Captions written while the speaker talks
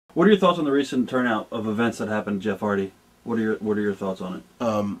What are your thoughts on the recent turnout of events that happened to Jeff Hardy? What are your thoughts on it?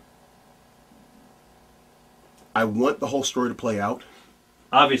 I want the whole story to play out.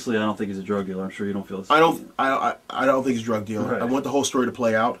 Obviously, I don't think he's a drug dealer. I'm sure you don't feel the same. I don't think he's a drug dealer. Right. I want the whole story to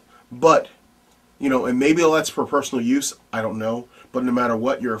play out. But, you know, and maybe that's for personal use. I don't know. But no matter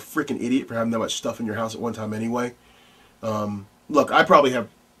what, you're a freaking idiot for having that much stuff in your house at one time anyway. Look, I probably have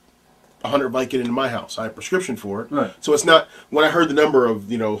 100 Vicodin in my house. I have a prescription for it. Right. So it's not, when I heard the number of,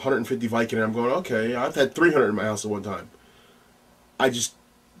 150 Vicodin, I'm going, okay, I've had 300 in my house at one time.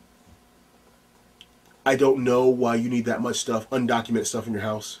 I don't know why you need that much stuff, undocumented stuff in your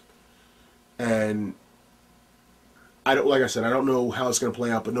house. And like I said, I don't know how it's going to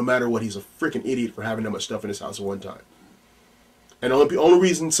play out, but no matter what, he's a freaking idiot for having that much stuff in his house at one time. And the only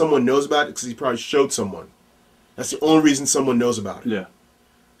reason someone knows about it is because he probably showed someone. That's the only reason someone knows about it. Yeah.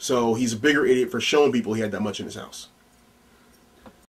 So he's a bigger idiot for showing people he had that much in his house.